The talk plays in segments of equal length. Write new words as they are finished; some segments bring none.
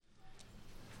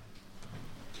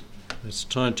Let's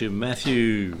turn to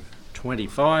Matthew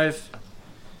 25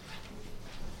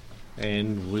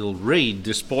 and we'll read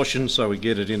this portion so we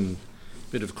get it in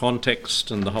a bit of context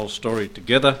and the whole story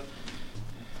together.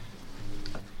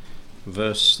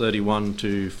 Verse 31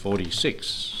 to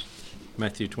 46,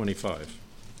 Matthew 25.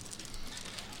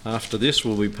 After this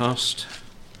will be passed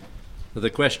the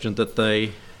question that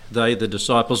the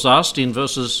disciples asked in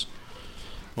verse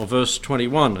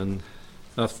 21 and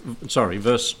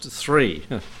verse 3.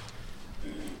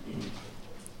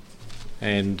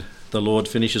 And the Lord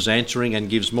finishes answering and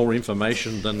gives more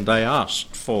information than they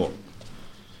asked for.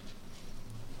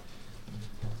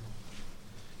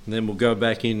 And then we'll go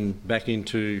back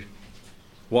into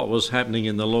what was happening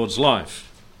in the Lord's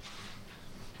life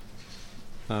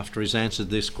after he's answered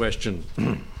this question,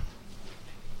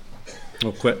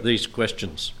 or these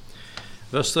questions.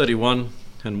 Verse 31,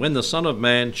 and when the Son of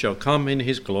Man shall come in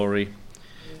his glory,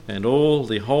 and all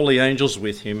the holy angels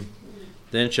with him,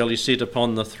 then shall he sit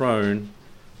upon the throne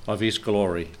of his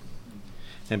glory.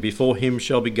 And before him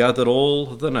shall be gathered all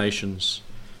the nations,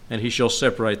 and he shall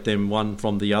separate them one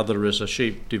from the other, as a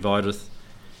shepherd divideth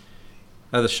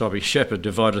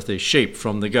his sheep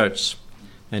from the goats.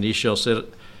 And he shall set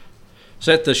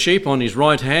the sheep on his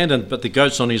right hand, but the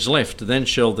goats on his left. Then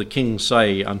shall the king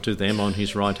say unto them on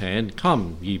his right hand,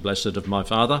 Come, ye blessed of my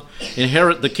Father,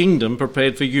 inherit the kingdom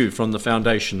prepared for you from the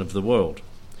foundation of the world.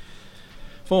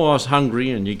 For I was hungry,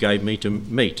 and you gave me to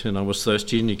meat, and I was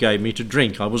thirsty, and you gave me to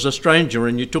drink. I was a stranger,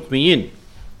 and you took me in.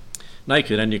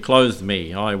 Naked, and you clothed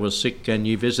me. I was sick, and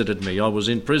you visited me. I was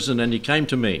in prison, and you came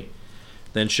to me.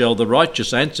 Then shall the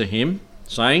righteous answer him,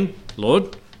 saying,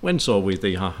 Lord, when saw we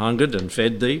thee hungered, and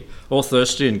fed thee, or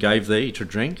thirsty, and gave thee to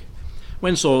drink?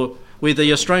 When saw we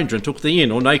thee a stranger, and took thee in,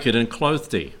 or naked, and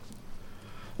clothed thee?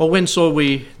 Or when saw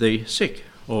we thee sick,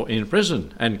 or in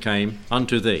prison, and came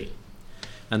unto thee?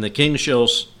 And the king shall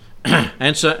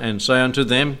answer and say unto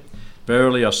them,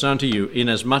 Verily I say unto you,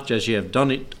 inasmuch as ye have done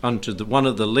it unto one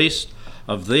of the least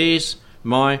of these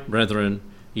my brethren,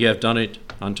 ye have done it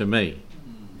unto me.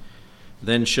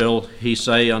 Then shall he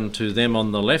say unto them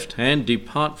on the left hand,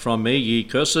 Depart from me, ye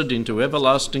cursed, into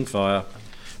everlasting fire,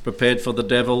 prepared for the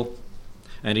devil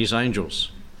and his angels.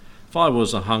 For I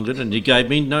was a hungered, and ye gave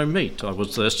me no meat. I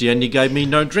was thirsty, and ye gave me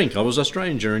no drink. I was a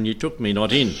stranger, and ye took me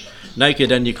not in.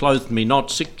 Naked, and ye clothed me not.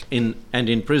 Sick and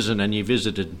in prison, and ye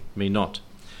visited me not.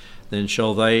 Then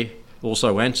shall they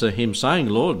also answer him, saying,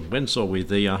 Lord, when saw we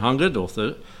thee a hungered, or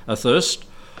athirst,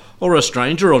 or a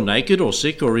stranger, or naked, or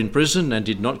sick, or in prison, and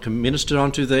did not minister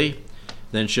unto thee?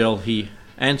 Then shall he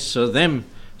answer them,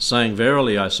 saying,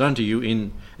 Verily I say unto you,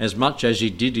 inasmuch as ye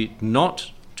did it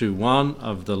not to one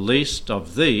of the least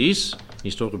of these,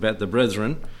 he's talking about the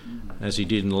brethren, as he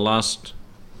did to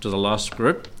the last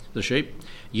group, the sheep,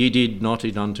 ye did not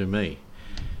it unto me.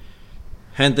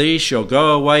 And these shall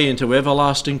go away into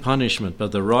everlasting punishment,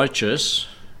 but the righteous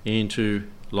into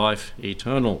life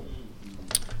eternal.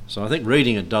 So I think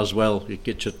reading it does well. It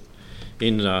gets it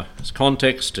in its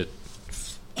context,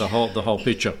 the whole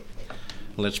picture.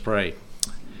 Let's pray.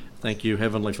 Thank you,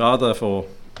 Heavenly Father, for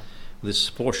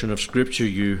this portion of Scripture.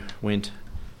 You went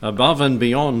above and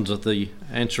beyond the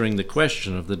answering the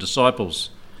question of the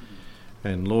disciples.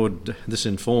 And Lord, this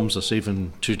informs us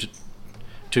even to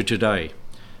today.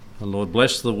 And Lord,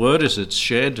 bless the word as it's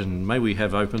shared, and may we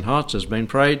have open hearts as been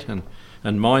prayed,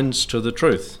 and minds to the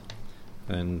truth.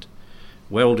 And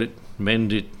weld it,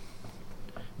 mend it,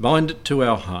 bind it to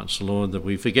our hearts, Lord, that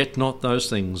we forget not those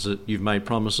things that you've made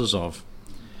promises of,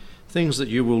 things that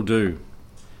you will do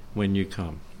when you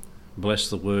come. Bless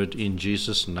the word in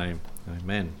Jesus' name.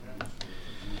 Amen.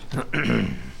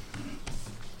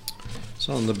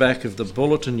 So on the back of the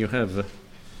bulletin you have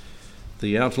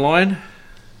the outline,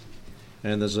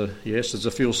 and there's a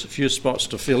few spots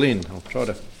to fill in. I'll try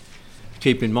to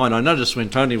keep in mind. I noticed when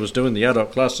Tony was doing the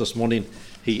adult class this morning,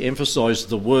 he emphasised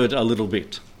the word a little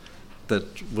bit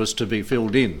that was to be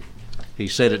filled in. He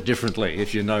said it differently,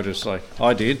 if you notice.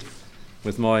 I did.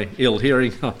 With my ill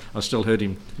hearing, I still heard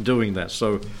him doing that.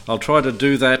 So I'll try to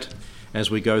do that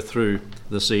as we go through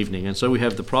this evening. And so we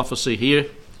have the prophecy here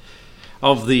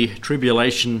of the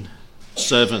tribulation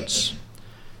servants,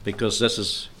 because this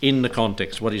is in the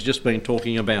context, what he's just been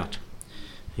talking about.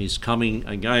 He's coming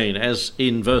again, as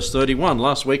in verse 31.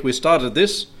 Last week we started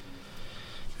this.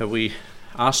 We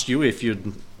asked you if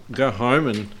you'd go home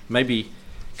and maybe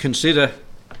consider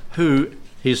who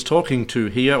he's talking to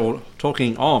here, or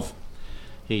talking of.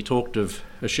 He talked of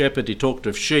a shepherd, he talked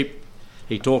of sheep,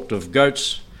 he talked of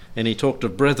goats, and he talked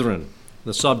of brethren,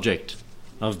 the subject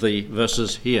of the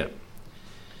verses here.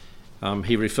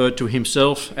 He referred to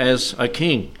himself as a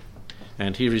king,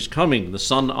 And here is coming, the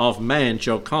Son of Man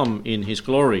shall come in his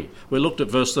glory. We looked at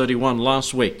verse 31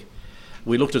 last week.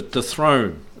 We looked at the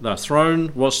throne. The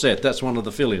throne was set. That's one of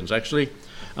the fill-ins, actually.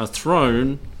 A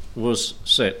throne was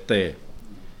set there.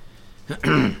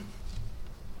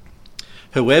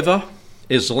 Whoever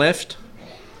is left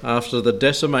after the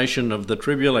decimation of the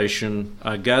tribulation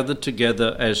are gathered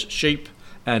together as sheep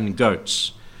and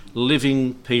goats,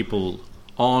 living people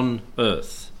on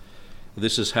earth.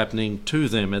 This is happening to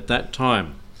them at that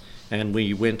time. And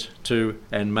we went to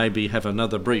and maybe have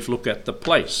another brief look at the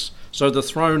place. So the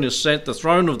throne is set, the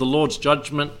throne of the Lord's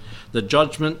judgment, the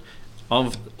judgment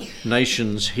of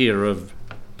nations here, of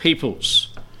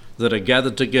peoples that are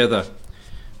gathered together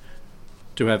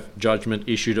to have judgment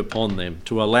issued upon them.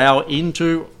 To allow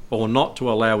into or not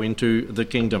to allow into the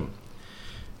kingdom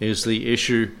is the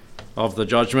issue of the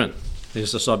judgment,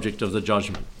 is the subject of the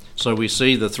judgment. So we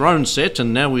see the throne set,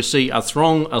 and now we see a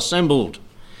throng assembled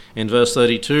in verse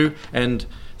 32 and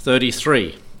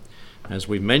 33. As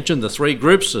we mentioned, the three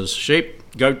groups as sheep,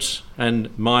 goats,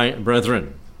 and my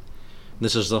brethren.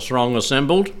 This is the throng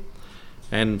assembled.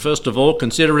 And first of all,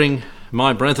 considering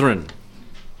my brethren.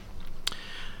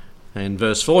 In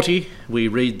verse 40, we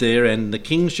read there, and the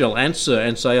king shall answer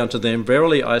and say unto them,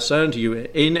 Verily I say unto you,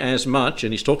 inasmuch,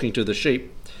 and he's talking to the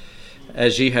sheep,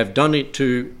 as ye have done it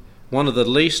to one of the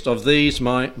least of these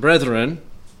my brethren,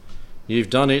 you've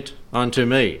done it unto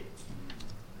me.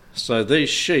 So these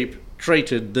sheep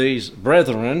treated these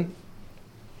brethren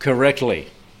correctly.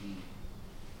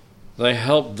 They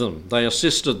helped them, they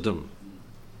assisted them.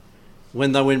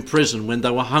 When they were in prison, when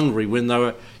they were hungry, when they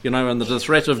were, under the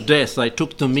threat of death, they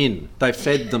took them in, they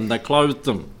fed them, they clothed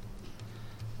them.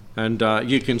 And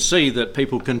you can see that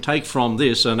people can take from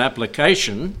this an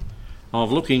application of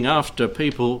looking after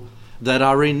people that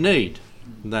are in need.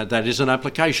 That is an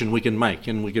application we can make,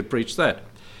 and we could preach that.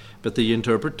 But the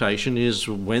interpretation is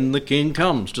when the king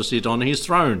comes to sit on his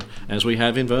throne, as we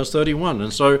have in verse 31.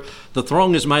 And so the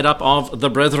throng is made up of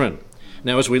the brethren.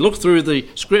 Now, as we look through the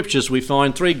scriptures, we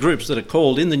find three groups that are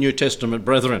called in the New Testament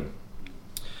brethren.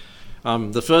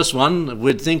 The first one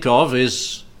we'd think of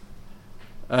is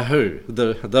who?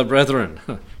 The brethren.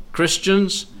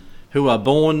 Christians who are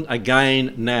born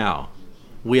again now.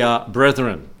 We are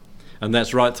brethren. And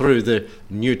that's right through the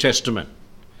New Testament.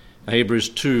 Hebrews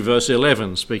 2 verse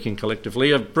 11, speaking collectively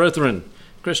of brethren.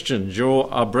 Christians, you're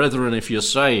a brethren if you're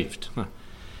saved.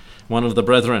 One of the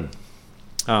brethren.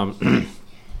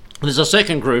 There's a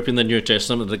second group in the New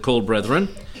Testament that are called brethren.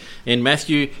 In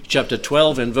Matthew chapter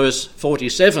 12 and verse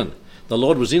 47, the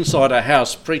Lord was inside a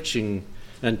house preaching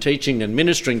and teaching and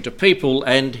ministering to people,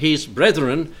 and his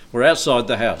brethren were outside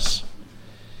the house.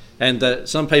 And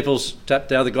some people tapped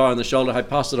the other guy on the shoulder, hey,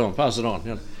 pass it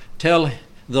on. Tell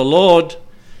the Lord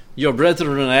your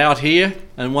brethren are out here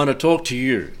and want to talk to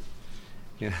you.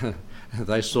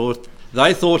 They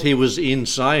thought he was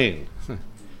insane,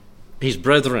 his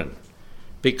brethren,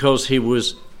 because he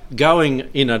was going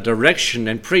in a direction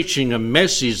and preaching a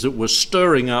message that was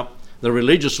stirring up the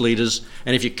religious leaders,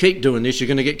 and if you keep doing this, you're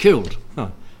going to get killed.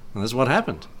 And that's what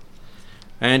happened.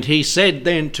 And he said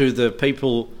then to the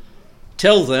people,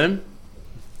 tell them,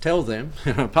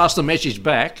 pass the message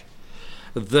back,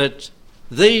 that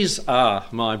these are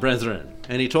my brethren.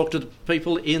 And he talked to the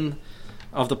people in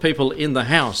the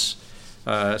house.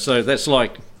 So that's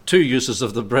like two uses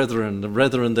of the brethren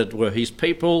that were his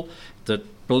people,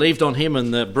 that believed on him,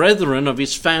 and the brethren of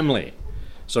his family.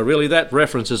 So really that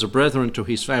references a brethren to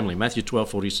his family, Matthew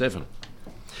 12:47.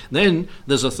 Then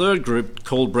there's a third group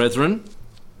called brethren,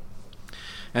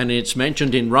 and it's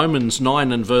mentioned in Romans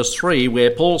 9 and verse 3,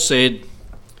 where Paul said,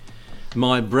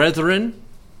 my brethren,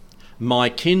 my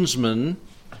kinsmen,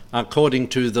 according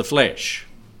to the flesh.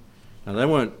 Now they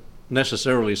weren't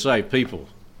necessarily saved people.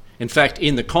 In fact,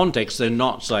 in the context, they're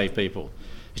not saved people.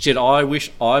 He said, I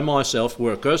wish I myself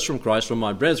were accursed from Christ for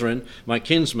my brethren, my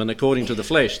kinsmen, according to the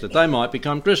flesh, that they might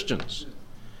become Christians.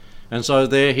 And so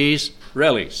they're his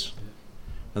rallies.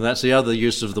 And that's the other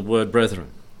use of the word brethren.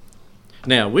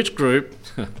 Now, which group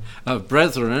of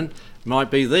brethren might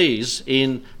be these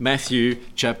in Matthew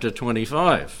chapter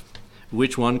 25?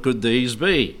 Which one could these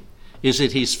be? Is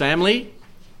it his family?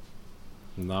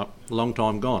 No, long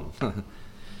time gone.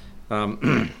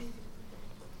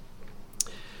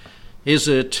 Is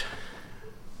it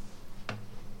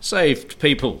saved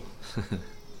people?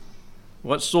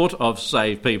 What sort of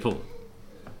saved people?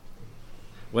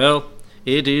 Well,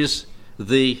 it is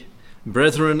the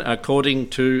brethren according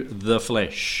to the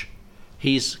flesh,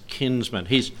 his kinsmen,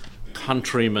 his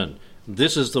countrymen.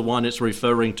 This is the one it's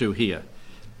referring to here,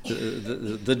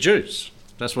 the Jews.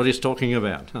 That's what he's talking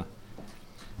about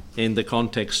in the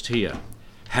context here.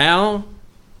 How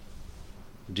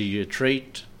do you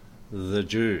treat the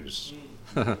Jews?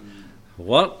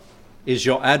 What is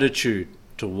your attitude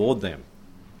toward them?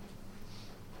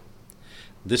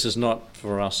 This is not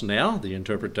for us now. The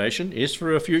interpretation is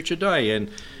for a future day.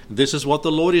 And this is what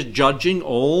the Lord is judging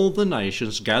all the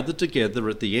nations gathered together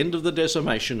at the end of the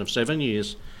decimation of 7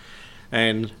 years,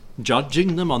 and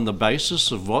judging them on the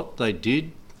basis of what they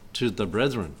did to the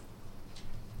brethren.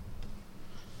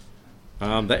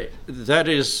 That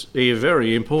is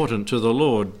very important to the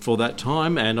Lord for that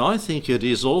time, and I think it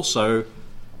is also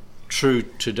true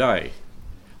today.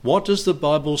 What does the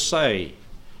Bible say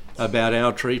about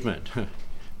our treatment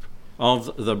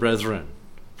of the brethren?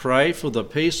 Pray for the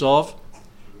peace of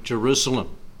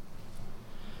Jerusalem.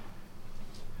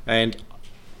 And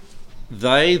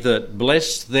they that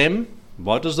bless them,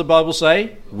 what does the Bible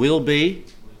say? Will be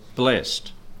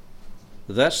blessed.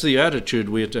 That's the attitude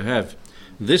we are to have.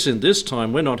 In this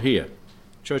time, we're not here.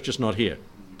 Church is not here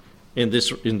in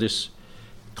this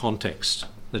context.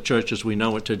 The church as we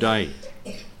know it today,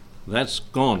 that's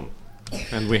gone.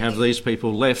 And we have these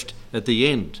people left at the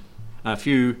end, a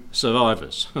few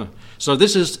survivors. So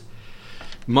this is,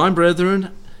 my brethren,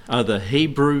 are the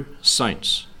Hebrew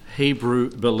saints,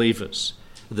 Hebrew believers,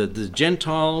 the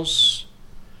Gentiles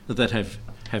that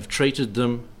have treated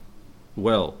them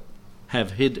well,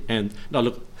 have hid, and now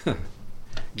look,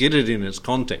 get it in its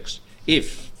context.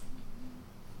 If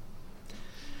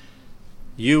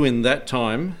you in that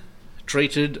time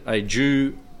treated a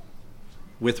Jew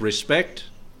with respect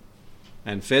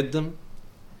and fed them,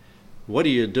 what are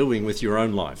you doing with your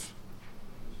own life?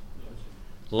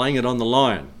 Laying it on the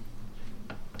line.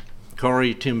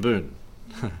 Corrie ten Boom,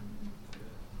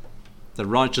 the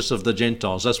righteous of the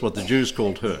Gentiles, that's what the Jews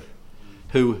called her,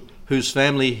 whose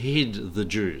family hid the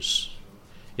Jews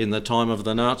in the time of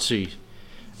the Nazi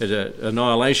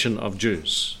annihilation of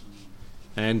Jews.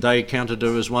 And they counted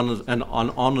her as an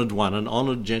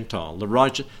honoured Gentile. The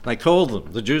righteous,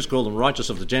 the Jews called them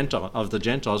righteous of the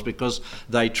Gentiles because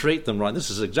they treat them right. This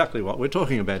is exactly what we're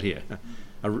talking about here.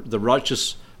 The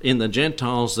righteous in the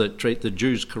Gentiles that treat the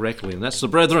Jews correctly. And that's the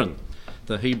brethren,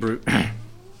 the Hebrew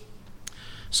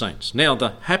saints. Now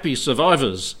the happy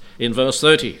survivors in verse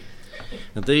 30.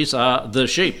 And these are the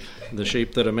sheep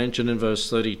that are mentioned in verse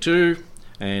 32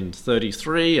 and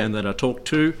 33 and that are talked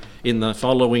to in the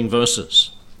following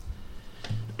verses.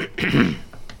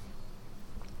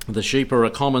 The sheep are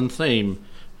a common theme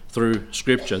through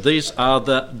Scripture. These are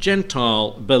the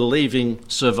Gentile believing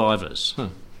survivors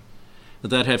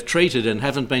that have treated and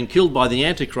haven't been killed by the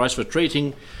Antichrist for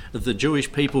treating the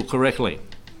Jewish people correctly.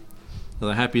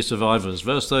 The happy survivors.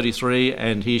 Verse 33,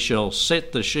 and he shall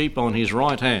set the sheep on his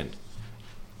right hand.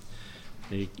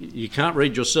 You can't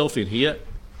read yourself in here,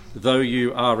 though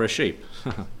you are a sheep.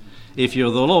 If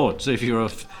you're the Lord's, if you're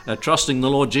trusting the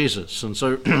Lord Jesus. And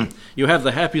so you have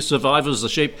the happy survivors, the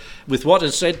sheep. With what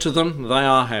is said to them, they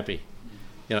are happy.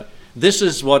 This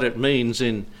is what it means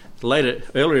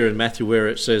earlier in Matthew, where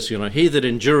it says, he that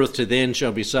endureth to the end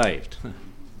shall be saved.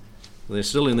 They're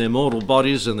still in their mortal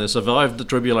bodies and they survived the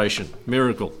tribulation.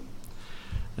 Miracle.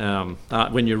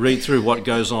 When you read through what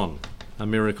goes on, a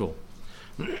miracle.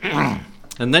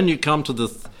 And then you come to the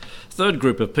third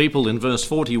group of people in verse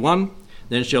 41.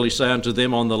 Then shall he say unto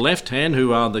them on the left hand,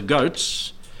 who are the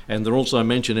goats, and they're also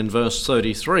mentioned in verse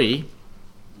 33,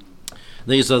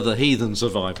 these are the heathen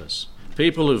survivors,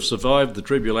 people who've survived the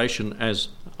tribulation as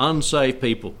unsaved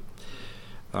people.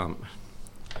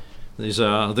 These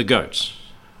are the goats,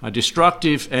 a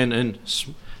destructive and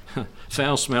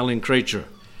foul-smelling creature.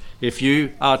 If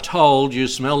you are told you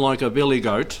smell like a billy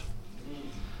goat,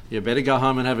 you better go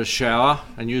home and have a shower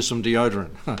and use some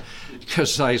deodorant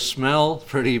because they smell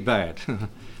pretty bad.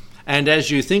 And as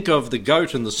you think of the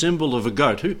goat and the symbol of a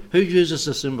goat, who uses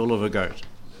the symbol of a goat?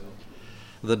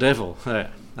 The devil,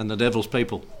 and the devil's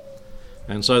people.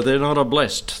 And so they're not a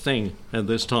blessed thing at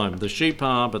this time. The sheep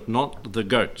are, but not the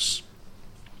goats.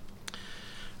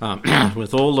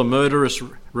 With all the murderous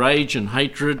rage and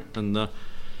hatred and the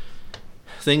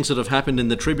things that have happened in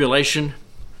the tribulation,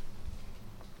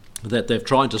 that they've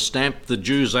tried to stamp the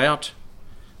Jews out,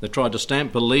 they've tried to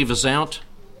stamp believers out,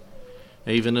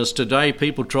 even as today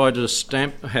people try to the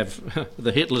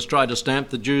Hitlers tried to stamp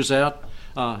the Jews out.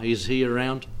 Is he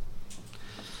around?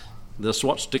 The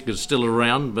swastika is still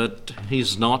around, but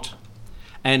he's not.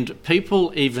 And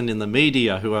people, even in the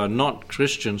media, who are not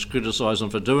Christians, criticise them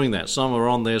for doing that. Some are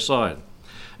on their side.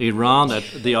 Iran,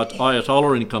 the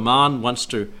Ayatollah in command, wants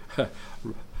to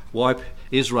wipe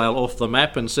Israel off the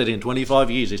map and said in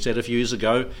 25 years, he said a few years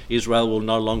ago, Israel will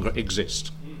no longer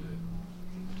exist.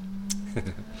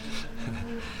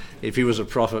 If he was a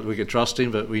prophet, we could trust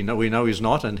him, but we know he's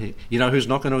not. And you know who's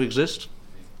not going to exist?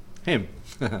 Him.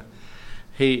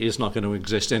 He is not going to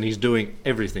exist, and he's doing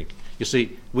everything. You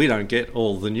see, we don't get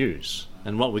all the news,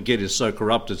 and what we get is so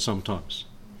corrupted sometimes.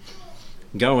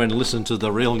 Go and listen to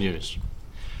the real news.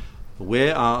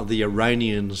 Where are the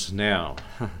Iranians now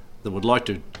that would like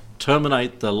to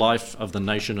terminate the life of the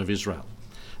nation of Israel?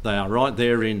 They are right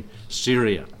there in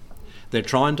Syria. They're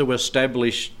trying to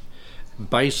establish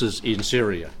bases in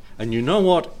Syria. And you know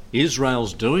what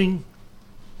Israel's doing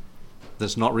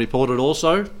that's not reported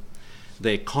also?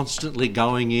 They're constantly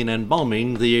going in and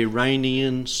bombing the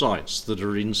Iranian sites that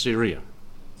are in Syria.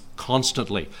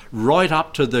 Constantly. Right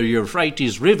up to the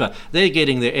Euphrates River. They're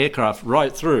getting their aircraft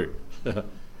right through.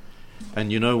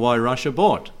 And you know why Russia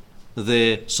bought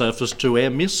their surface-to-air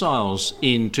missiles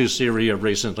into Syria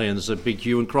recently, and there's a big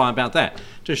hue and cry about that,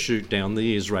 to shoot down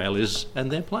the Israelis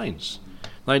and their planes.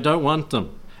 They don't want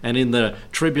them. And in the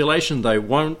tribulation, they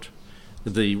won't.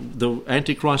 The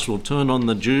Antichrist will turn on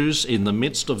the Jews in the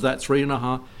midst of that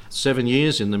 7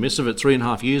 years, in the midst of it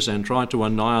 3.5 years, and try to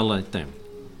annihilate them.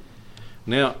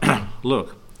 Now,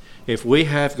 look, if we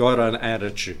have got an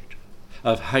attitude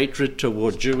of hatred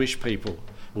toward Jewish people,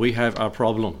 we have a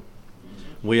problem.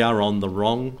 We are on the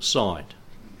wrong side.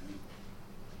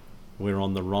 We're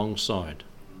on the wrong side.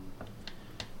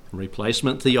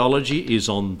 Replacement theology is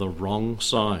on the wrong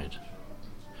side.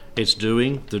 It's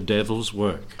doing the devil's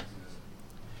work.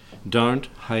 Don't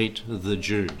hate the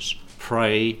Jews.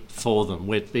 Pray for them.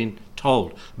 We've been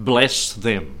told, bless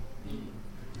them,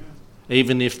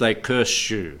 even if they curse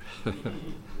you.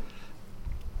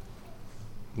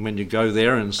 When you go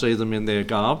there and see them in their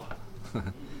garb,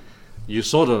 you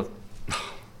sort of,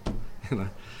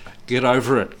 get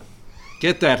over it.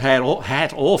 Get that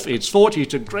hat off. It's 40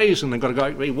 degrees and they've got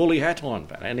a woolly hat on.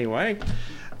 But anyway,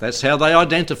 that's how they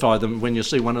identify them. When you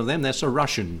see one of them, that's a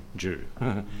Russian Jew,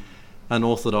 an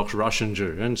Orthodox Russian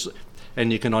Jew.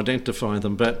 And you can identify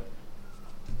them, but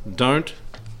don't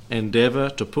endeavour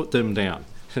to put them down.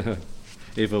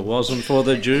 If it wasn't for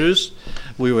the Jews,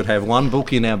 we would have one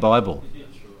book in our Bible.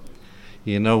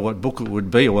 You know what book it would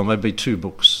be, or maybe 2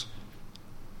 books.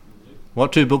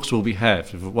 What 2 books will we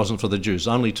have if it wasn't for the Jews?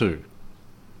 Only 2.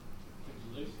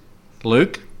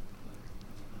 Luke.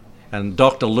 And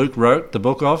Dr. Luke wrote the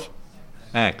book of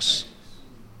Acts.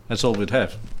 That's all we'd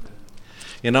have.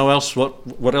 You know else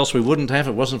what else we wouldn't have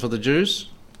if it wasn't for the Jews?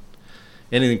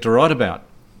 Anything to write about.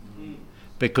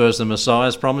 Because the Messiah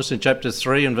is promised in chapter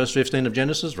 3 and verse 15 of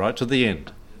Genesis, right to the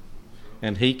end.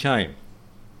 And he came.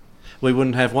 We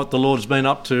wouldn't have what the Lord's been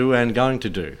up to and going to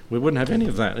do. We wouldn't have any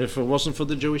of that if it wasn't for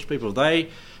the Jewish people. They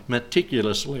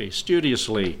meticulously,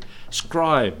 studiously,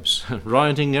 scribes,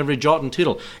 writing every jot and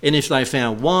tittle. And if they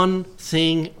found one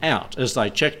thing out as they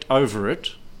checked over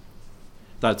it,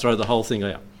 they'd throw the whole thing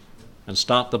out and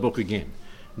start the book again.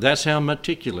 That's how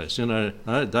meticulous,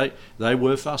 they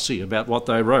were fussy about what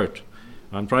they wrote.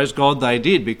 And praise God they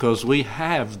did, because we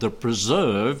have the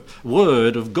preserved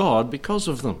word of God because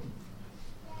of them.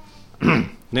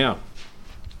 Now,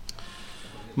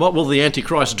 what will the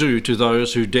Antichrist do to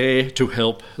those who dare to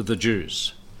help the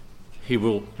Jews? He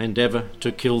will endeavour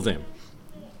to kill them.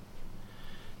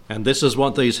 And this is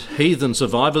what these heathen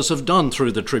survivors have done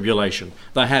through the tribulation.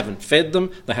 They haven't fed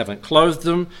them, they haven't clothed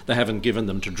them, they haven't given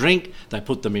them to drink, they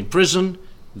put them in prison.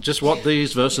 Just what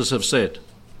these verses have said.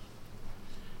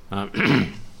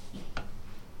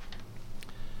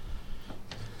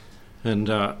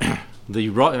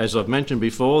 As I've mentioned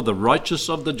before, the righteous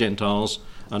of the Gentiles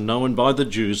are known by the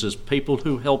Jews as people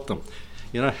who help them.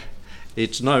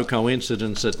 It's no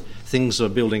coincidence that things are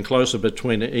building closer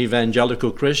between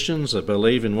evangelical Christians that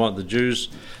believe in what the Jews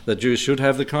should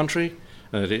have the country,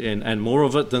 and more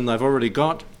of it than they've already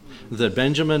got. That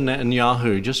Benjamin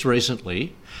Netanyahu just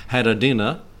recently had a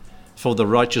dinner for the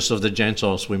righteous of the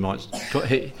Gentiles,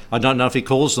 I don't know if he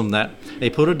calls them that. He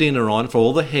put a dinner on for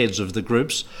all the heads of the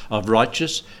groups of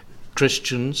righteous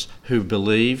Christians who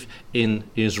believe in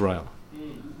Israel.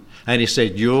 And he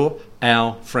said, you're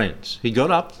our friends. He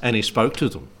got up and he spoke to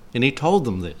them and he told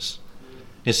them this.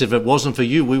 He said, if it wasn't for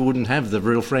you, we wouldn't have the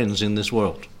real friends in this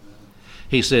world.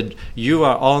 He said, you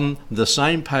are on the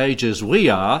same page as we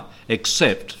are,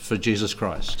 except for Jesus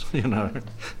Christ.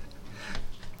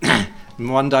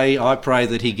 One day I pray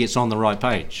that he gets on the right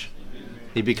page.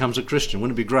 He becomes a Christian.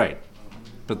 Wouldn't it be great?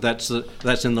 But that's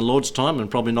in the Lord's time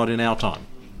and probably not in our time.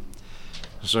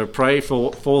 So pray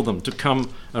for them to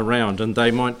come around, and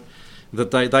they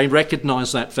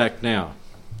recognise that fact now.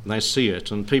 They see it,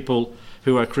 and people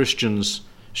who are Christians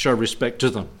show respect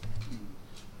to them.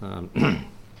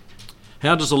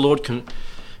 How does the Lord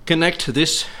connect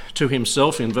this to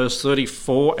himself in verse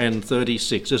 34 and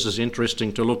 36? This is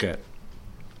interesting to look at.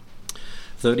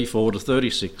 34 to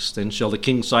 36. Then shall the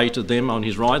king say to them on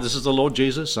his right, this is the Lord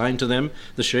Jesus saying to them,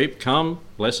 the sheep, come,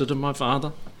 blessed of my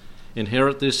Father,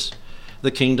 inherit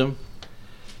the kingdom.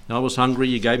 I was hungry,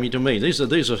 you gave me to me. This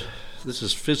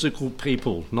is physical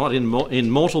people, not in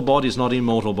mortal bodies, not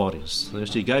immortal bodies.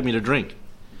 You gave me to drink.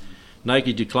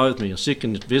 Naked you clothed me, sick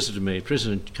and visited me,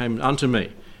 prison came unto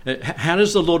me. How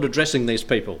is the Lord addressing these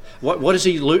people? What is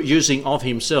he using of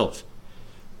himself?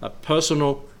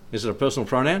 Is it a personal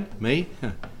pronoun? Me?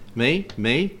 Me?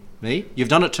 Me? Me? You've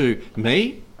done it to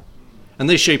me? And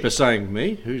these sheep are saying,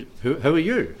 me? Who are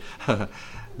you?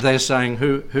 They're saying,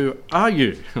 who are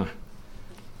you?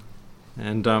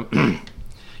 And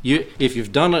if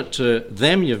you've done it to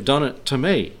them, you've done it to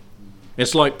me.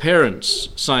 It's like parents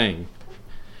saying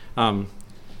to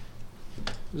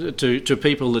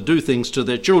people that do things to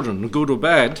their children, good or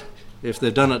bad. If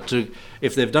they've done it to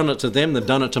them, they've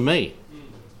done it to me.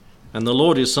 And the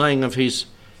Lord is saying of his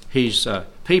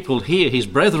people here, his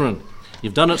brethren,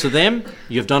 you've done it to them,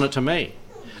 you've done it to me.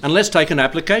 And let's take an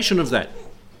application of that.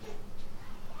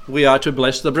 We are to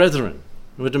bless the brethren.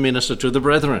 We're to minister to the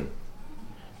brethren.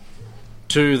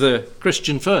 To the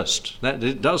Christian first.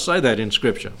 It does say that in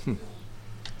Scripture.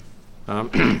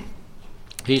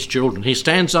 His children. He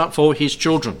stands up for his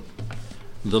children.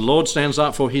 The Lord stands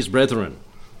up for his brethren,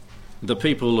 the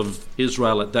people of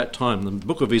Israel at that time. The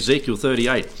book of Ezekiel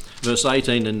 38, verse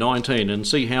 18 and 19, and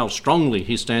see how strongly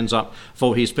he stands up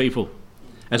for his people,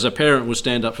 as a parent would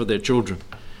stand up for their children.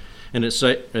 And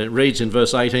it reads in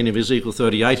verse 18 of Ezekiel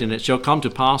 38, and it shall come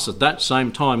to pass at that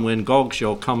same time when Gog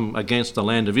shall come against the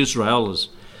land of Israel, as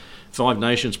 5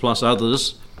 nations plus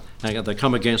others, and they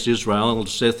come against Israel,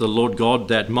 saith the Lord God,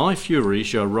 that my fury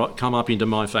shall come up into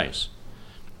my face.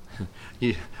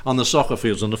 On the soccer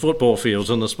fields, on the football fields,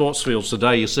 on the sports fields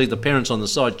today, you see the parents on the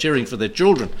side cheering for their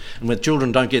children. And when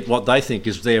children don't get what they think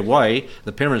is their way,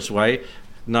 the parents' way,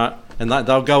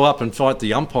 they'll go up and fight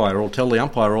the umpire or tell the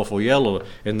umpire off or yell,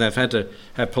 and they've had to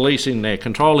have police in there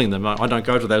controlling them. I don't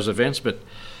go to those events, but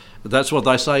that's what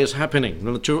they say is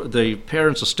happening. The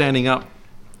parents are standing up,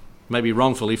 maybe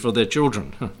wrongfully, for their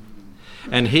children.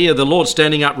 And here the Lord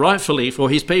standing up rightfully for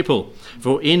his people.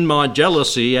 For in my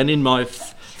jealousy and in my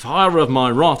fire of my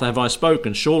wrath have I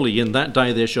spoken. Surely in that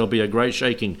day there shall be a great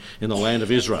shaking in the land of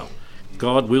Israel.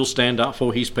 God will stand up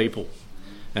for his people.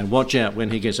 And watch out when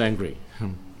he gets angry.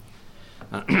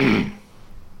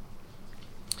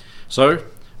 So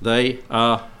they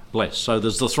are blessed. So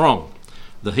there's the throng.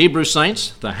 The Hebrew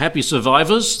saints, the happy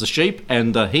survivors, the sheep,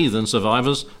 and the heathen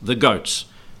survivors, the goats.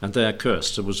 And they are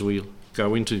cursed, as we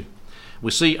go into. We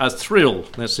see a thrill,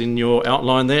 that's in your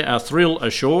outline there, a thrill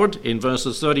assured in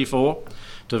verses 34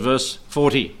 to verse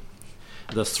 40.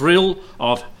 The thrill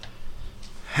of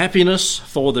happiness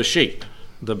for the sheep,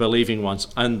 the believing ones,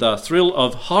 and the thrill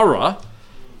of horror,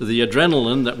 the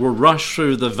adrenaline that will rush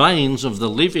through the veins of the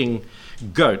living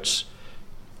goats,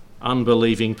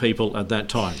 unbelieving people at that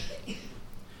time.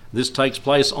 This takes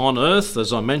place on earth,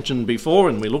 as I mentioned before,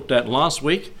 and we looked at last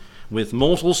week, with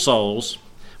mortal souls,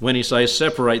 when he says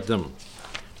separate them,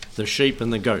 the sheep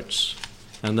and the goats.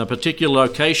 And the particular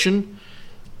location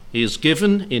is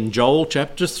given in Joel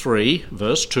chapter 3,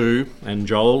 verse 2, and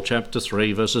Joel chapter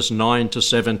 3, verses 9 to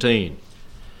 17.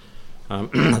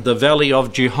 The valley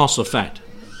of Jehoshaphat.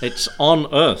 It's on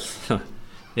earth.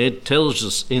 It tells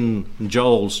us in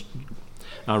Joel's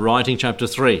writing, chapter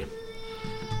 3.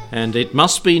 And it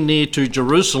must be near to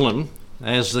Jerusalem,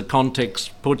 as the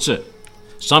context puts it.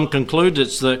 Some conclude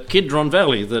it's the Kidron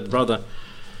Valley that Brother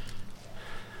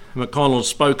McConnell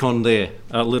spoke on there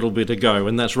a little bit ago,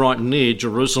 and that's right near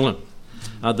Jerusalem.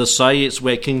 Others say it's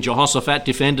where King Jehoshaphat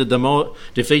defeated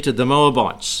the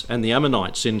Moabites and the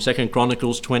Ammonites in 2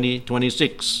 Chronicles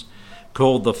 20:26,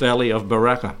 called the Valley of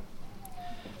Barakah.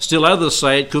 Still others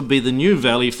say it could be the new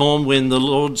valley formed when the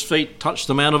Lord's feet touched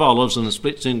the Mount of Olives and it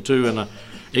splits in two and an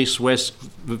east-west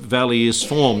valley is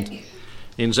formed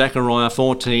in Zechariah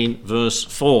 14 verse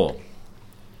 4.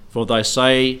 For they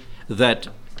say that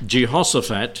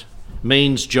Jehoshaphat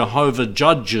means Jehovah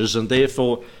judges, and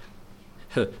therefore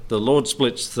the Lord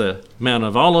splits the Mount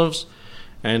of Olives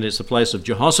and it's a place of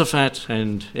Jehoshaphat,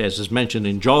 and as is mentioned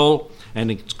in Joel, and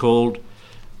it's called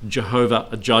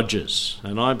Jehovah judges.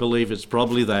 And I believe it's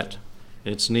probably that.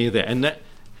 It's near there. And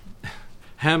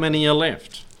how many are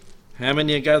left? How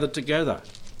many are gathered together?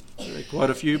 Quite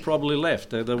a few probably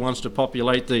left. They're the ones to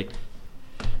populate the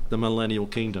millennial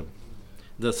kingdom.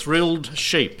 The thrilled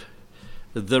sheep,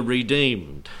 the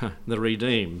redeemed,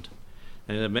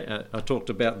 And I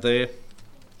talked about their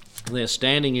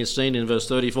standing is seen in verse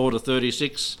 34 to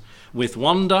 36. With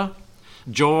wonder,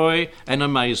 joy and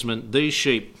amazement, these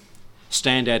sheep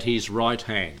stand at his right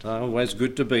hand. Always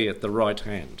good to be at the right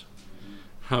hand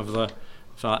of the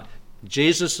Father.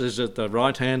 Jesus is at the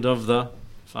right hand of the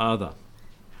Father.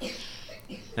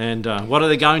 And what are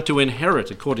they going to inherit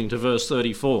according to verse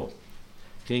 34?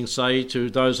 Kings say to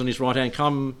those on his right hand,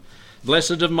 "Come,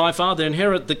 blessed of my Father,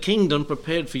 inherit the kingdom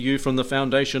prepared for you from the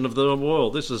foundation of the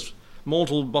world." This is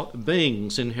mortal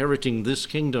beings inheriting this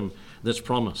kingdom that's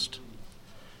promised.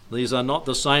 These are not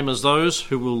the same as those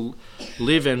who will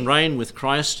live and reign with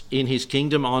Christ in his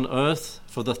kingdom on earth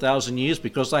for the 1,000 years,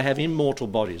 because they have immortal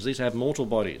bodies. These have mortal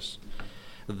bodies.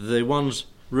 The ones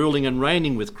ruling and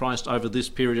reigning with Christ over this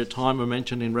period of time are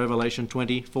mentioned in Revelation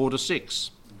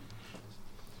 20:4-6.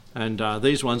 And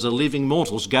these ones are living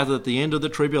mortals gathered at the end of the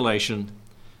tribulation.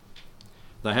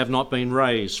 They have not been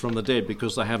raised from the dead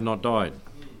because they have not died.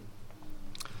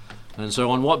 And so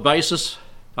on what basis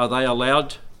are they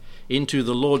allowed into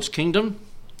the Lord's kingdom?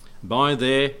 By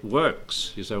their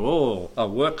works. You say, a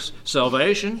works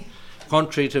salvation?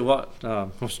 Contrary to what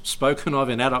was spoken of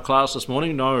in adult class this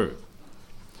morning? No.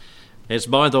 It's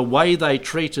by the way they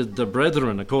treated the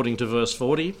brethren, according to verse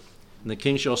 40. And the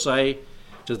king shall say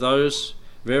to those,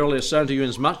 "Verily I say unto you,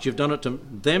 inasmuch you've done it to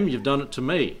them, you've done it to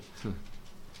me."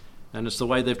 And it's the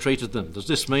way they've treated them. Does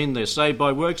this mean they're saved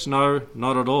by works? No,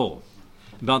 not at all.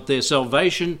 But their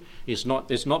salvation is not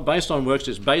based on works,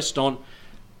 it's based on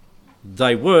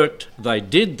they worked, they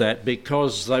did that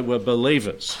because they were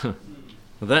believers.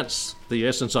 That's the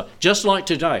essence of it. Just like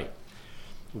today,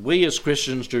 we as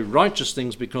Christians do righteous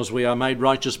things because we are made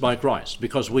righteous by Christ,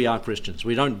 because we are Christians.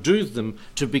 We don't do them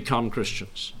to become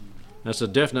Christians. That's a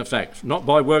definite fact. Not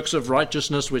by works of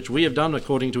righteousness which we have done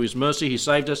according to his mercy. He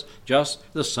saved us. Just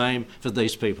the same for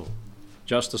these people.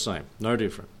 Just the same. No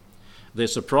different. They're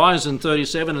surprised in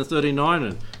 37 and 39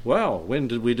 and, wow, when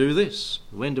did we do this?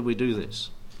 When did we do this?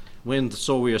 When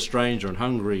saw we a stranger and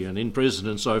hungry and in prison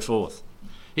and so forth?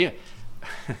 Here,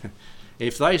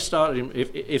 if they start,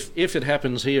 if it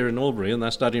happens here in Albury and they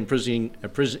start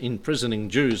imprisoning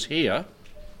Jews here,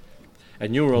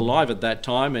 and you were alive at that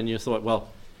time and you thought, well,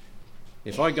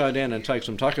 if I go down and take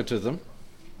some tucker to them,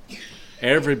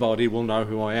 everybody will know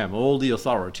who I am. All the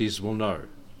authorities will know.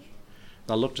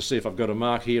 They'll look to see if I've got a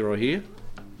mark here or here,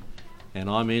 and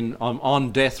I'm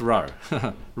on death row,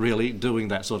 really doing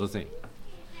that sort of thing.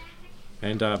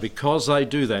 And because they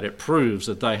do that, it proves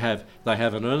that they have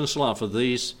an earnest love for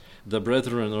the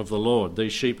brethren of the Lord.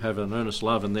 These sheep have an earnest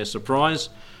love, and they're surprised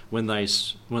when the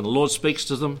Lord speaks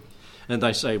to them, and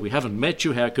they say, "We haven't met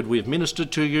you. How could we have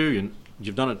ministered to you? And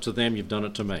you've done it to them. You've done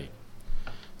it to me."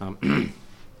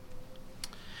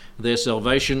 Their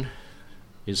salvation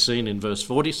is seen in verse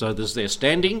 40. So there's their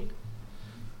standing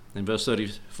in verse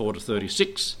 34 to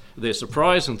 36. Their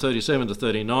surprise in 37 to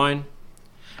 39,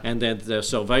 and then their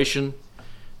salvation.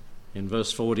 In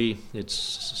verse 40, it's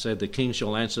said, "The king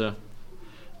shall answer,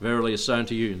 Verily I say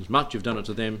unto you, inasmuch you've done it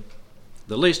to them,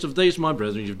 the least of these, my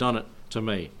brethren, you've done it to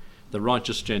me," the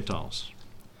righteous Gentiles.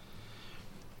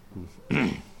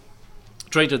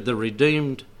 Treated the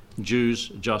redeemed Jews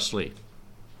justly.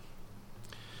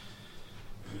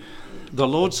 The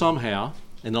Lord somehow,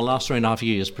 in the last 3.5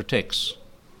 years, protects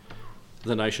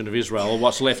the nation of Israel, or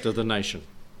what's left of the nation,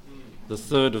 the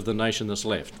third of the nation that's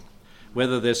left.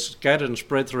 Whether they're scattered and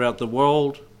spread throughout the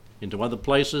world into other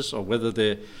places, or whether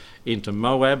they're into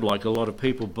Moab, like a lot of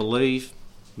people believe,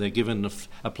 they're given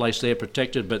a place there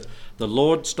protected, but the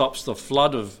Lord stops the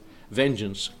flood of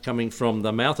vengeance coming from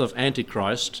the mouth of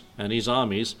Antichrist and his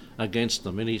armies against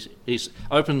them. And he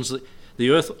opens the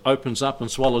earth opens up and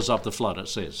swallows up the flood, it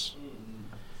says.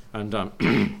 And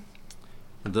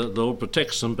the Lord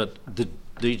protects them, but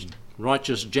these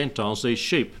righteous Gentiles, these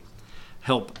sheep,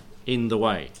 help in the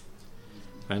way.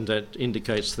 And that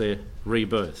indicates their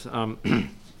rebirth,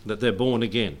 that they're born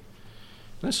again.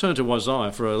 Let's turn to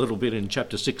Isaiah for a little bit in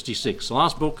chapter 66.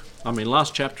 Last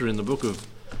chapter in the book of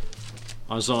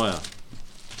Isaiah.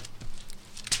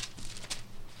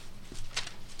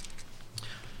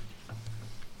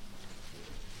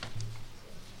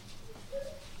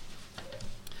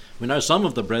 We know some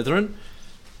of the brethren.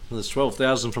 There's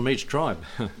 12,000 from each tribe.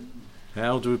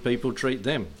 How do people treat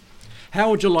them? How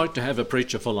would you like to have a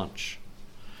preacher for lunch?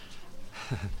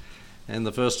 In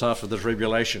the first half of the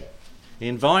tribulation.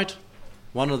 Invite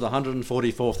one of the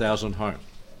 144,000 home.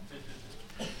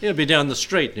 He'll be down the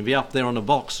street, he'll be up there on a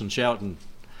box and shouting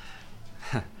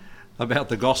about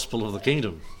the gospel of the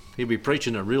kingdom. He'll be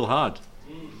preaching it real hard.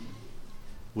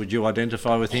 Would you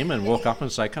identify with him and walk up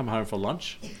and say, "Come home for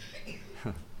lunch"?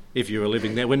 If you were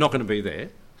living there, we're not going to be there.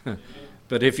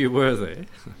 But if you were there,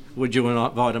 would you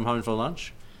invite him home for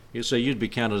lunch? You see, you'd be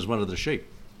counted as one of the sheep.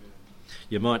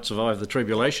 You might survive the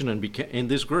tribulation and be in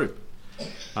this group.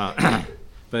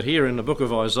 But here in the book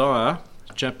of Isaiah,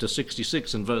 chapter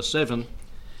 66 and verse 7,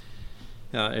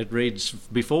 it reads,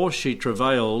 "Before she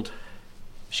travailed,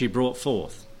 she brought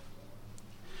forth.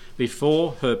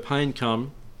 Before her pain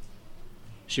come,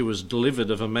 she was delivered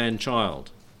of a man-child."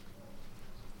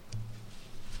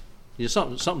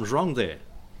 Something's wrong there.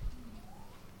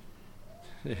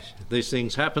 These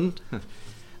things happened.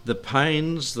 The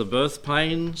pains, the birth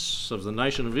pains of the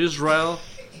nation of Israel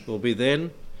will be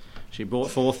then. She brought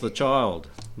forth the child,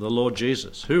 the Lord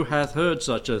Jesus. Who hath heard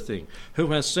such a thing? Who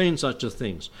hath seen such a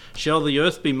thing? Shall the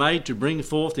earth be made to bring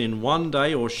forth in one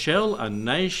day, or shall a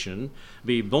nation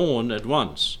be born at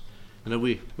once? And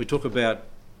we talk about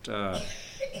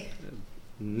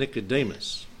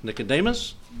Nicodemus.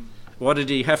 Nicodemus? What did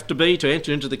he have to be to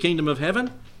enter into the kingdom of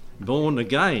heaven? Born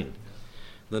again.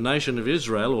 The nation of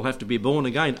Israel will have to be born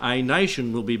again. A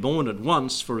nation will be born at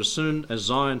once, for as soon as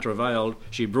Zion travailed,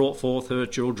 she brought forth her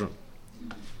children.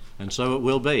 And so it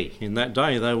will be. In that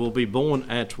day they will be born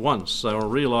at once. They will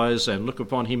realise and look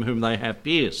upon him whom they have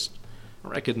pierced,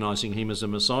 recognising him as a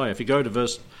Messiah. If you go to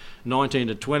verse 19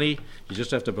 to 20, you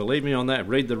just have to believe me on that.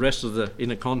 Read the rest of the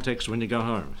inner context when you go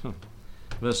home.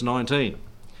 Verse 19.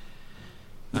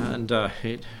 And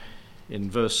in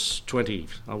verse 20,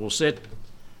 "I will set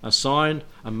a sign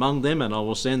among them, and I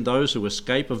will send those who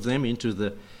escape of them unto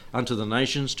the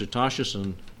nations, to Tarshish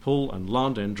and Pul and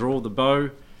Lud, and draw the bow,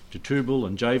 to Tubal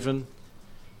and Javan,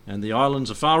 and the islands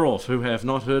afar off, who have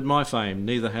not heard my fame,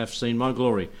 neither have seen my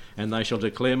glory. And they shall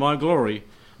declare my glory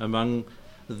among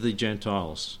the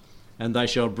Gentiles. And they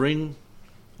shall bring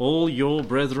all your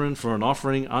brethren for an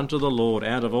offering unto the Lord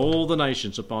out of all the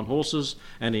nations, upon horses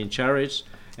and in chariots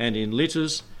and in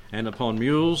litters and upon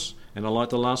mules," and I like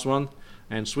the last one,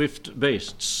 "and swift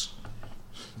beasts."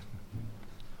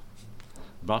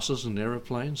 Buses and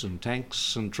aeroplanes and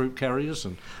tanks and troop carriers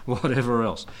and whatever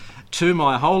else. "To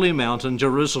my holy mountain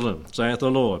Jerusalem, saith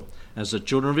the Lord, as the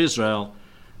children of Israel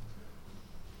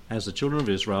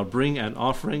bring an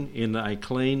offering in a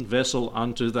clean vessel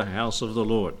unto the house of the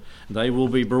Lord. They will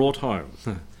be brought home,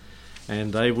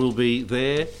 and they will be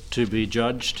there to be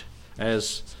judged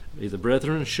as either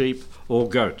brethren, sheep, or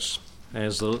goats,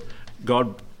 as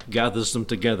God gathers them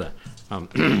together."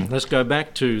 Let's go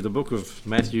back to the book of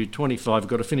Matthew 25. I've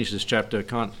got to finish this chapter.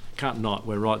 Can't not.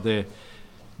 We're right there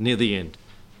near the end.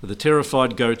 The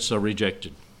terrified goats are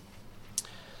rejected.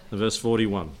 Verse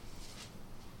 41.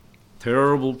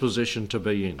 Terrible position to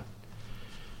be in.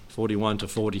 41 to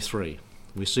 43.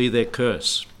 We see their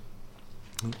curse.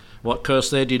 What curse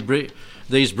there did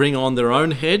these bring on their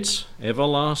own heads?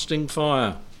 Everlasting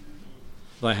fire.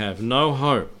 They have no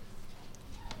hope.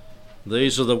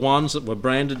 These are the ones that were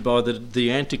branded by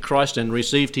the Antichrist and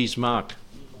received his mark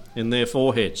in their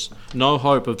foreheads. No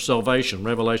hope of salvation,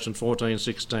 Revelation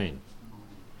 14:16.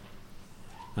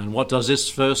 And what does this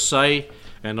verse say?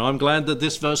 And I'm glad that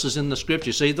this verse is in the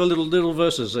scripture. See the little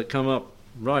verses that come up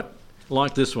right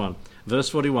like this one. Verse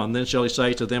 41, "Then shall he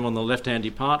say to them on the left hand,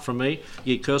 Depart from me,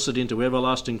 ye cursed, into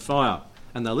everlasting fire."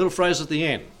 And the little phrase at the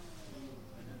end,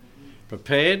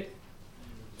 "Prepared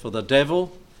for the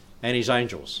devil and his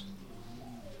angels."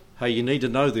 Hey, you need to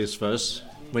know this verse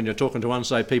when you're talking to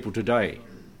unsaved people today.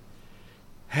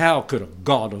 How could a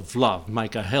God of love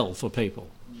make a hell for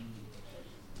people?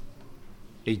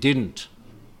 He didn't.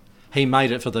 He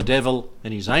made it for the devil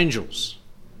and his angels.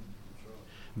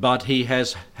 But he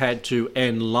has had to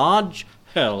enlarge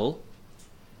hell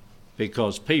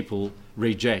because people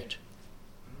reject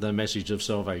the message of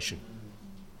salvation.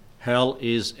 Hell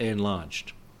is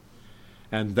enlarged.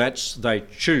 And they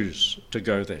choose to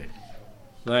go there.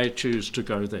 They choose to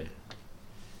go there.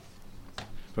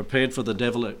 Prepared for the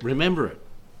devil. Remember it.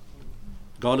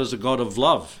 God is a God of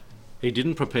love. He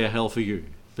didn't prepare hell for you,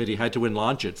 but he had to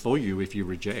enlarge it for you if you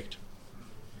reject.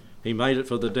 He made it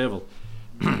for the devil.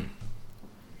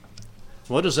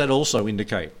 What does that also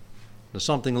indicate? There's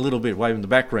something a little bit way in the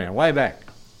background, way back.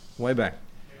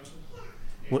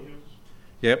 What?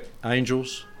 Yep,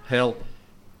 angels, hell,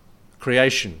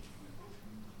 creation.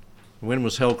 When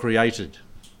was hell created?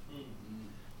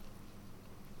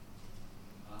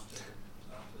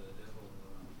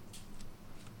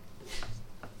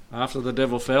 After the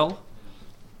devil fell?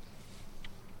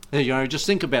 There you go, just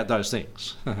think about those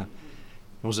things.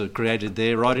 Was it created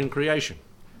there right in creation?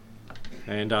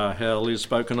 And hell is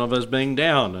spoken of as being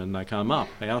down, and they come up,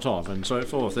 out of, and so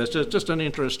forth. That's just an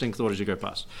interesting thought as you go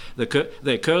past.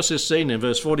 Their curse is seen in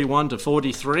verse 41 to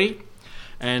 43,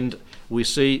 and we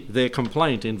see their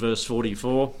complaint in verse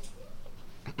 44.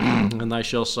 And they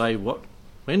shall say, "What?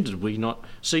 When did we not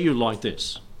see you like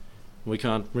this? We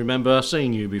can't remember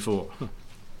seeing you before."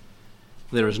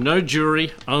 There is no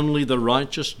jury, only the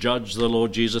righteous judge, the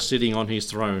Lord Jesus, sitting on his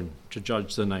throne to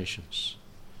judge the nations.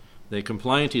 Their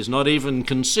complaint is not even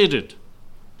considered.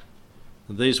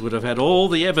 These would have had all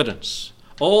the evidence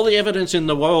in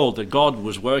the world that God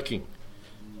was working.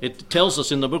 It tells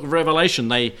us in the book of Revelation,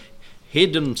 they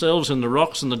hid themselves in the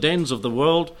rocks and the dens of the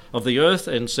world, of the earth,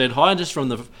 and said, hide us from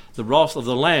the wrath of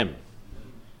the Lamb.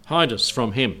 Hide us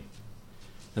from him.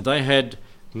 And they had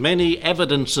many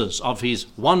evidences of his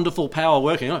wonderful power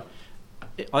working.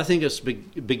 I think it's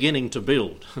beginning to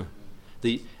build.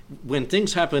 When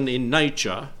things happen in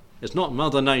nature, it's not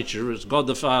Mother Nature, it's God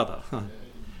the Father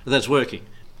that's working.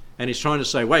 And he's trying to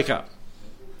say, wake up.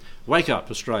 Wake up,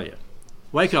 Australia.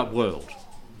 Wake up, world.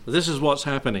 This is what's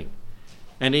happening.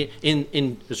 And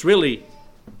it's really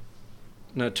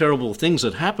terrible things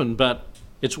that happen, but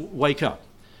it's wake up.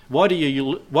 Why do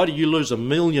you lose 1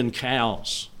 million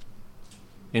cows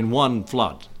in one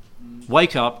flood?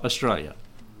 Wake up, Australia.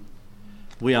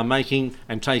 We are making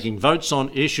and taking votes on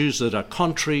issues that are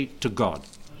contrary to God.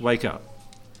 Wake up.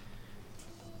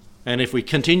 And if we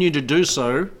continue to do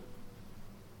so,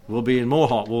 we'll be in more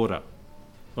hot water,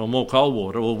 or more cold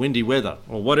water, or windy weather,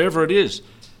 or whatever it is,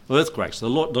 earthquakes. The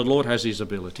Lord has his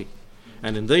ability.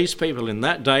 And in these people in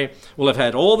that day will have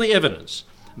had all the evidence,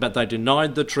 but they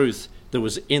denied the truth that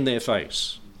was in their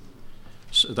face.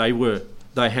 So they were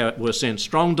sent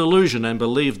strong delusion and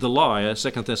believed the lie,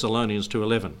 2 Thessalonians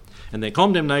 2:11. And their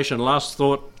condemnation, last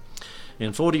thought,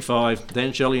 in 45,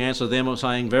 then shall he answer them,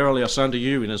 saying, verily I say unto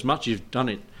you, inasmuch you've done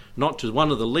it not to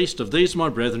one of the least of these my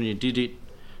brethren, you did it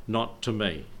not to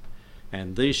me.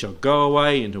 And these shall go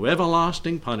away into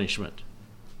everlasting punishment.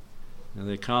 And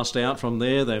they're cast out from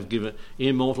there. They've given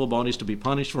immortal bodies to be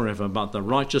punished forever, but the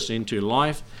righteous into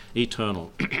life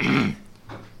eternal.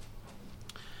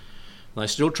 They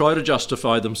still try to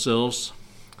justify themselves.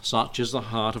 Such is the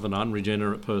heart of an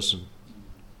unregenerate person.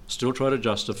 Still try to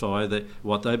justify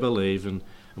what they believe and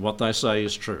what they say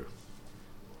is true.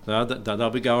 They'll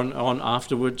be going on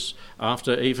afterwards,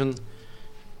 after even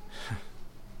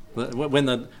when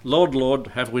the Lord,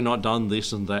 have we not done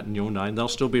this and that in your name? They'll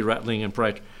still be rattling and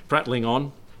prattling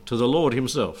on to the Lord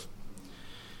himself.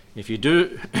 If you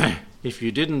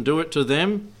didn't do it to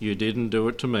them, you didn't do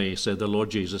it to me, said the Lord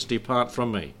Jesus. Depart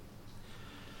from me.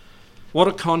 What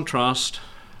a contrast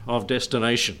of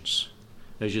destinations,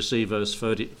 as you see verse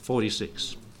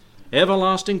 46.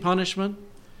 Everlasting punishment,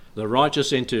 the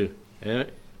righteous into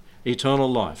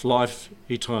eternal life, life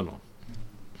eternal.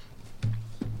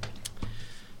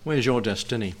 Where's your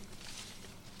destiny?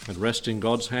 It rests in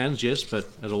God's hands, yes, but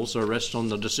it also rests on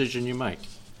the decision you make.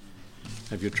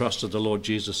 Have you trusted the Lord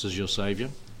Jesus as your Saviour?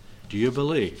 Do you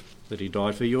believe that he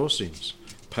died for your sins,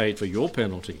 paid for your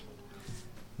penalty?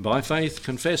 By faith,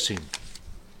 confess him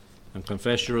and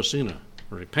confess you're a sinner.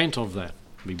 Repent of that.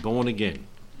 Be born again.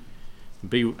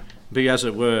 Be as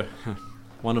it were,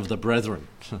 one of the brethren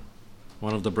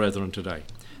today.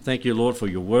 Thank you, Lord, for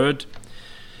your word.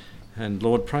 And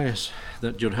Lord, pray us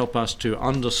that you'd help us to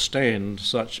understand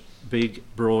such big,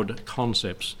 broad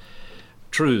concepts,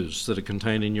 truths that are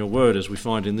contained in your word, as we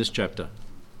find in this chapter.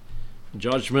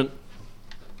 Judgment,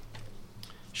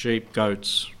 sheep,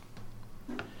 goats,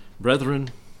 brethren,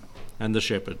 and the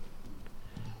shepherd.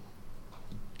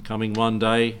 Coming one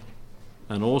day,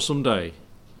 an awesome day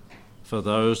for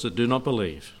those that do not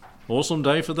believe. Awesome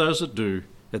day for those that do,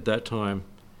 at that time,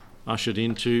 ushered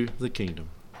into the kingdom.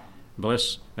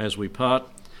 Bless as we part.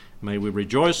 May we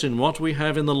rejoice in what we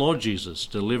have in the Lord Jesus,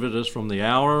 delivered us from the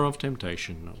hour of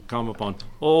temptation, that will come upon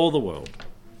all the world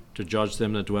to judge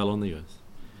them that dwell on the earth.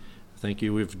 Thank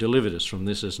you, you've delivered us from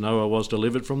this as Noah was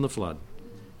delivered from the flood.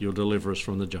 You'll deliver us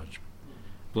from the judgment.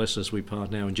 Bless us we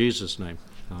part now in Jesus' name.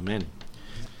 Amen.